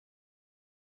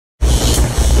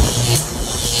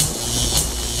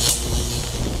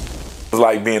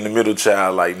like being the middle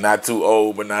child, like not too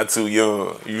old but not too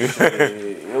young?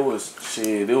 It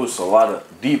was a lot of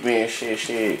deep end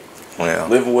shit. Yeah.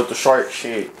 Living with the shark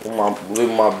shit.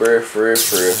 Living my bird for real.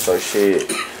 So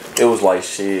shit. It was like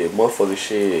shit, motherfucker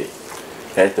shit.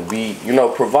 Had to be,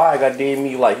 provide goddamn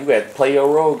me, like you had to play your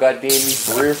role, goddamn me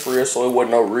for real, so it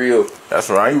wasn't no real. That's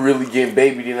right. You really getting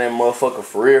babied in that motherfucker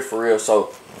for real.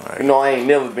 So, right. I ain't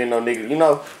never been no nigga,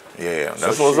 Yeah,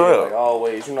 that's so what's shit, up. Like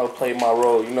always, play my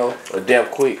role,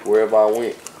 adapt quick wherever I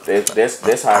went.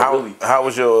 That's how I really how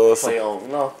was your play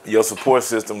on, your support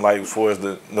system like as far as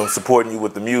the supporting you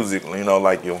with the music,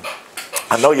 like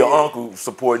I know your uncle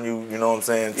supporting you, you know what I'm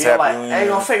saying? Yeah, like, I ain't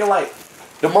gonna figure like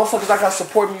the motherfuckers that got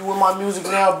supporting me with my music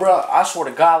now, bro. I swear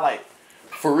to God, like,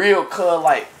 for real, cuz,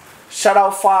 like, shout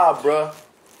out Five, bro.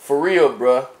 For real,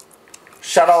 bro.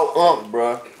 Shout out Unc,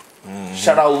 bro.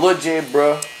 Shout out Lil J,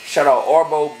 bro. Shout out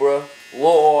Arbo, bro. Lil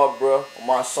R, bro. On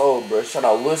my soul, bro. Shout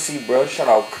out Lil C, bro. Shout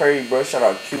out Curry, bro. Shout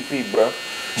out QP, bro.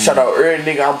 Shout out every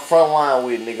nigga I'm frontline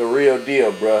with, nigga. Real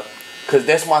deal, bro. Cause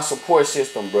that's my support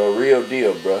system, bro. Real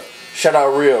deal, bro. Shout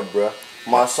out Real, bro.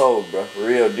 My soul, bro.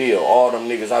 Real deal. All them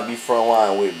niggas I be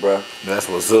frontline with, bro. That's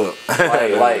what's up.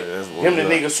 Like them the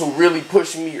niggas who really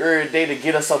pushing me every day to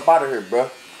get us up out of here,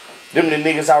 bro. Them the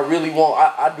niggas I really want.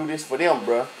 I do this for them,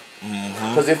 bro.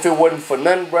 Cause if it wasn't for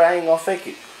nothing, bro, I ain't gonna fake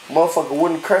it. Motherfucker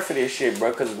wouldn't care for this shit,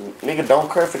 bro. Cause nigga don't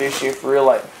care for this shit for real,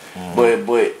 like. But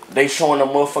they showing a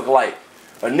motherfucker like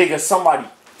a nigga somebody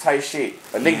type shit.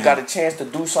 A nigga got a chance to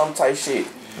do some type shit.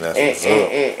 That's what's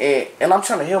up. And I'm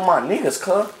trying to help my niggas,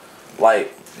 cuz.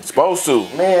 Like, supposed to.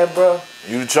 Man, bro.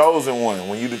 You the chosen one.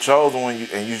 When you the chosen one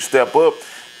and you step up,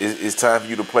 it's time for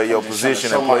you to play your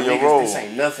position and play your role. This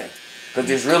ain't nothing. Cause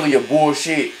it's really a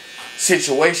bullshit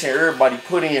situation everybody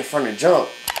put in front of jump.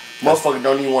 Motherfucker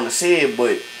don't even want to say it,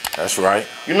 but that's right.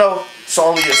 So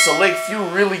only a select few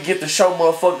really get to show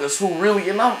motherfuckers who really,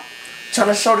 and I'm trying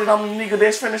to show that I'm a nigga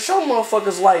that's finna show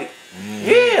motherfuckers like,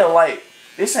 yeah, like,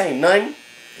 this ain't nothing.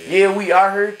 Yeah, we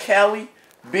out here, Cali,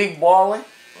 big ballin',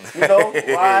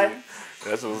 riding,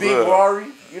 that's what's big up. Rory,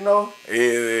 Yeah.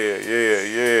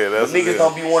 That's but niggas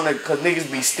don't be wanting to, cause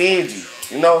niggas be stingy,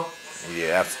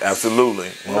 Yeah, absolutely.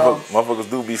 Motherfuckers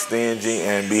do be stingy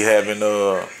and be having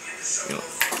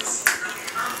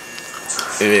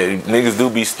niggas do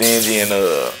be stingy and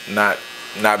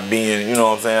not being, you know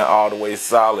what I'm saying, all the way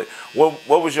solid. What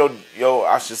was your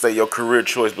I should say your career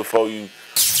choice before you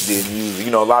did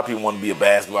music? A lot of people want to be a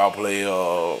basketball player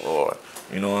or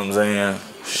you know what I'm saying?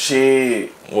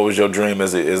 Shit. What was your dream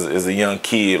as a young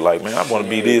kid? Like, man, I want to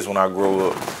be this when I grow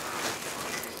up.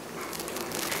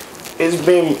 It's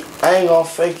been, I ain't gonna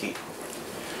fake it.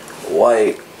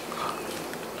 Like,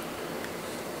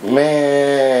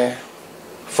 man,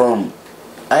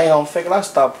 I ain't gonna fake it, I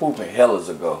stopped pooping hellas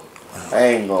ago. I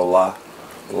ain't gonna lie.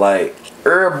 Like,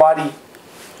 everybody,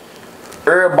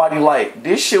 like,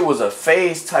 this shit was a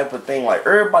phase type of thing. Like,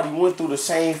 everybody went through the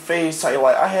same phase type.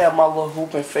 Like, I had my little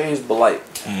hooping phase, but like,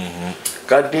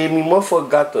 goddamn me, motherfucker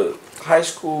got the high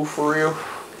school for real.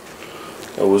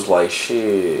 It was like,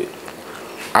 shit.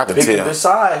 I can tell.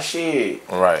 Besides shit.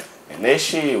 Right. And that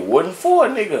shit wasn't for a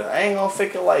nigga. I ain't gonna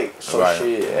fake it like, so right.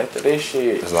 Shit, after this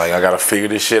shit. It's like, I gotta figure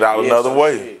this shit out another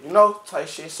way. Shit, type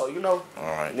shit. So,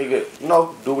 Alright. Nigga,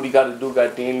 do what he gotta do,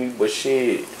 goddamn me. But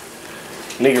shit,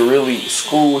 nigga really,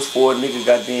 school was for a nigga,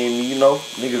 goddamn me,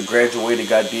 Nigga graduated,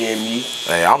 goddamn me.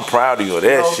 Hey, I'm proud of you of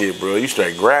that shit, bro. You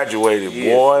straight graduated,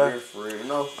 boy. For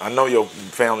real, I know your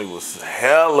family was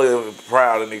hella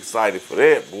proud and excited for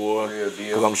that, boy. Real deal.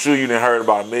 Because I'm sure you done heard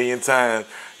about a million times.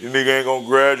 This nigga ain't gonna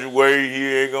graduate,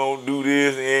 he ain't gonna do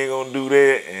this, he ain't gonna do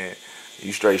that. And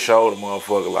you straight showed the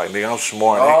motherfucker like, nigga, I'm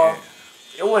smart.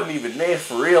 It wasn't even that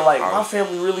for real. Like, my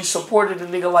family really supported the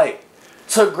nigga, like,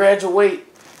 to graduate.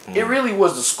 It really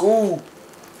was the school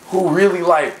who really,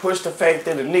 like, pushed the fact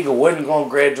that a nigga wasn't gonna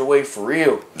graduate for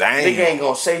real. Dang. Nigga ain't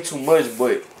gonna say too much,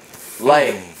 but,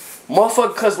 like,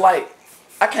 motherfucker, cause, like,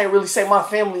 I can't really say my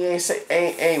family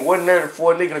wasn't there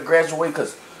for a nigga to graduate,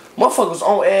 cause motherfuckers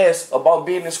on ass about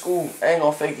being in school. I ain't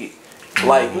gonna fake it.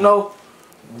 Like,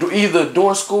 either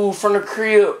doing school from the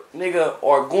crib, nigga,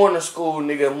 or going to school,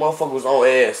 nigga, motherfuckers on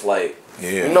ass. Like,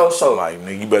 so. Like,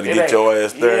 nigga, you better get your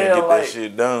ass there and get that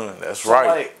shit done. That's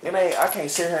right. Like, I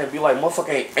can't sit here and be like,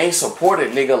 motherfucker ain't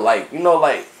supported, nigga. Like,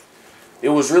 like, it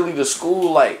was really the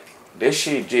school, like, that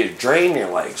shit just draining.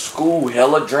 Like, school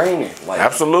hella draining. Like,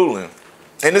 absolutely.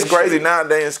 And it's crazy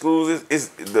nowadays in schools. It's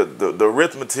the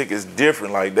arithmetic is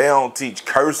different. Like, they don't teach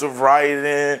cursive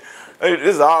writing.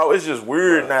 It's just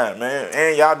weird now, man.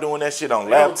 And y'all doing that shit on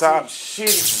laptop. Don't teach shit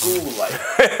in school, like.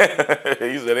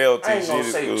 You said they don't teach shit in school. I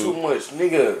ain't gonna say too much,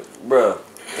 nigga, bruh.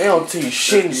 They don't teach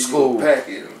shit in school.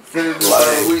 Packet Finna do about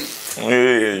a week.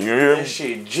 Yeah, you hear That me?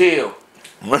 shit jail.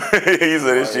 He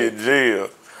said this shit jail.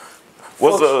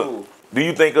 What's Fuck up? school. Do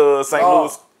you think St. No,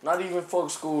 Louis? not even fuck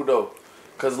school though.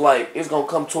 Cause like it's gonna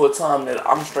come to a time that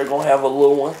I'm straight gonna have a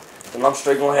little one, and I'm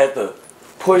straight gonna have to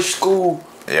push school.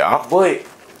 Yeah, But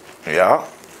yeah.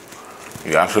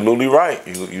 You're absolutely right.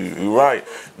 You right.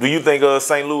 Do you think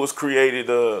St. Louis created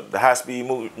the high speed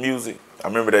music? I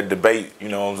remember that debate. You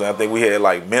know what I'm saying? I think we had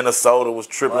like Minnesota was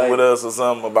tripping Like, with us or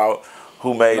something about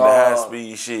who made the high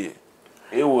speed shit.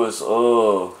 it was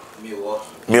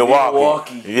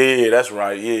Milwaukee. Yeah, that's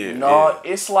right. Yeah. no,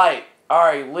 it's like, all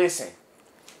right, listen.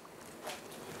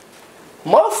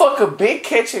 Motherfucker been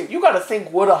catching, you gotta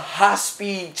think what a high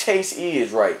speed chase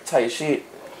is, right? Type shit.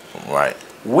 Yeah. Right.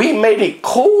 We made it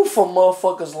cool for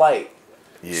motherfuckers like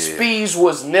Yeah. speeds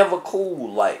was never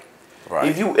cool. Like Right.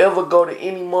 if you ever go to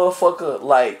any motherfucker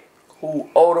like who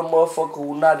older motherfucker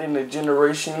who not in the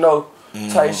generation, you know,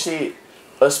 type shit,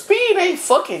 a speed ain't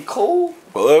fucking cool.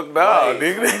 Fuck nah, Like,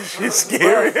 nigga. That shit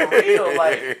scary. Bruh, for real,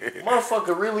 like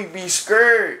motherfucker really be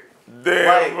scared. Damn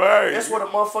Like, right. that's what a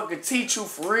motherfucker teach you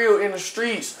for real in the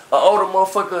streets. An older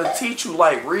motherfucker will teach you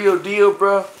like real deal,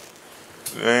 bruh.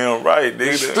 Damn right, The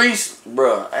nigga. streets,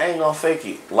 bruh, I ain't gonna fake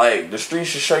it. Like, the streets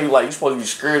should show you like you supposed to be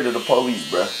scared of the police,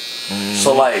 bruh.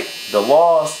 So like the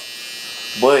laws,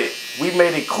 but we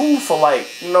made it cool for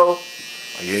like, you know,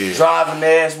 Yeah. driving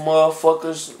ass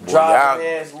motherfuckers, driving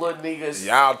ass little niggas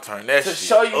Y'all turn that to shit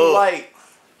show you up. like,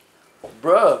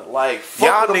 bruh, like fuck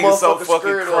Y'all the niggas so motherfuckers fucking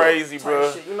scared of crazy, type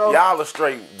bro. shit, you know? Y'all are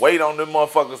straight wait on them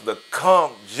motherfuckers to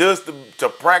come just to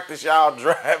practice y'all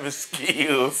driving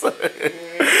skills.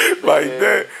 Like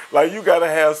that. Like you gotta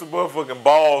have some motherfucking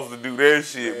balls to do that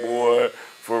shit, boy.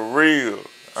 For real.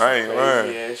 I ain't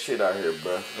lying. Yeah, shit out here,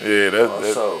 bruh. Yeah,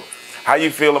 that's So, how you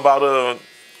feel about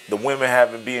the women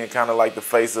having being kind of like the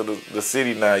face of the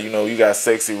city now? You know, you got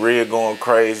Sexy Red going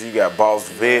crazy. You got Boss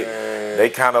Vic. They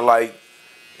kind of like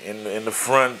in the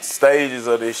front stages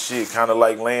of this shit, kind of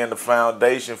like laying the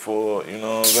foundation for, you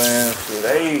know what I'm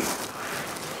saying?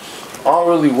 I don't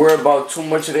really worry about too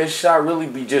much of that shit. I really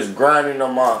be just grinding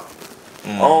on my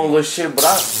own little shit. But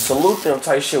I salute them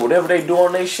type shit. Whatever they do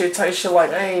on their shit type shit,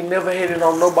 like I ain't never hating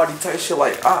on nobody type shit.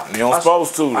 Like You don't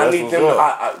supposed to. I That's need what's them.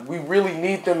 up. We really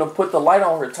need them to put the light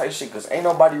on her type shit. Cause ain't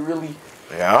nobody really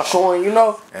Yeah. showing, you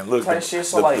know. And look, type the, shit.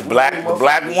 So the like, black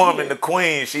woman, the the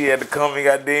queen, she had to come and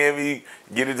goddamn me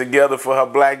get it together for her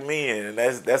black men, and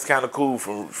that's kind of cool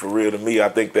for real to me. I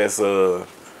think that's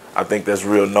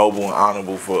real noble and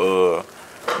honorable for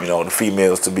you know, the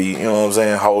females to be, you know what I'm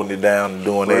saying, holding it down and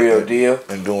doing real deal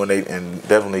and doing they and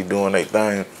definitely doing their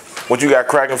thing. What you got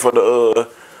cracking for the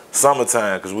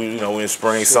summertime? Cause we, you know, we in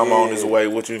spring, summer on its way.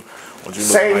 What you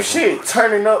same like? shit.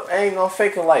 Turning up, I ain't gonna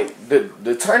fake it. Like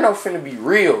the turn up finna be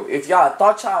real. If y'all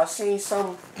thought y'all seen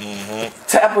something,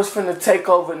 Tapper's finna take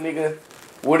over, nigga.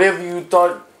 Whatever you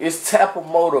thought is Tapper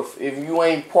motive. If you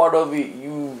ain't part of it,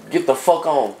 you get the fuck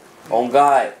on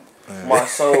God. My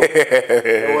soul,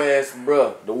 your ass,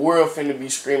 bruh. The world finna be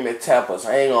screaming Tappers.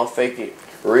 I ain't gonna fake it.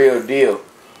 Real deal.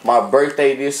 My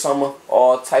birthday this summer,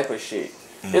 all type of shit.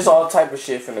 It's all type of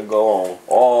shit finna go on.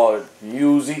 All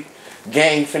music.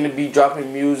 Gang finna be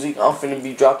dropping music. I'm finna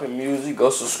be dropping music. Go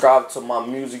subscribe to my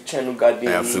music channel, goddamn.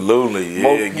 Absolutely, yeah.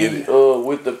 Mo Get P, it.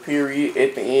 with the period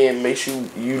at the end. Make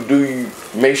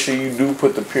sure you do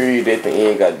put the period at the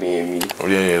end, goddamn me.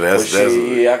 Yeah, that's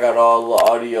yeah. I got all the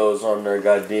audios on there,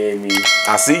 goddamn me.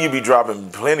 I see you be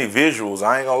dropping plenty visuals.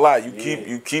 I ain't gonna lie, you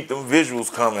keep them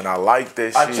visuals coming. I like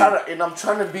that shit. I'm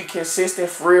trying to be consistent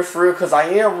for real, cause I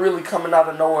am really coming out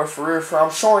of nowhere for real.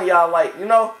 I'm showing y'all like, you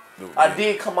know, I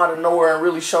did come out of nowhere and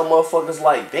really show motherfuckers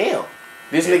like, damn,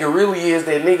 this nigga really is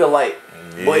that nigga, like.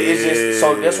 But it's just,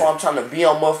 so that's why I'm trying to be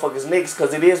on motherfuckers' niggas,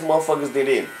 cause it is motherfuckers that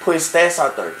didn't put stats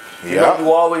out there. You know,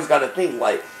 you always gotta think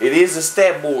like it is a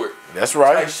stat board. That's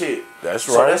right. Type shit. That's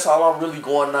right. So that's all I'm really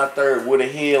going out there with a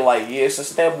head like, yeah, it's a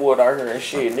stat board out here and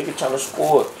shit. Nigga trying to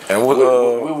score. And with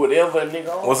whatever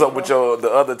nigga. What's up with the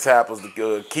other tappers,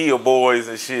 the Kill Boys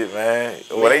and shit, man?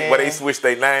 Where they switch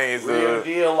their names. Real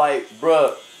deal, like,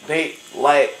 bruh, they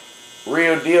like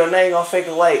real deal. And they ain't gonna fake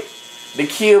it like. The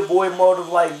Kid Boy motive,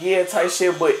 like, yeah, type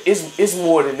shit, but it's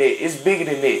more than that. It's bigger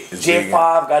than that. Jet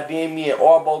 5, goddamn me, and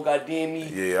Arbo, goddamn me.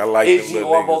 Yeah, I like Izzy, them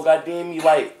Arbo, niggas. goddamn me.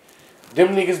 Like,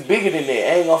 them niggas bigger than that.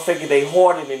 I ain't gonna fake it, they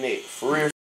harder than that. For real.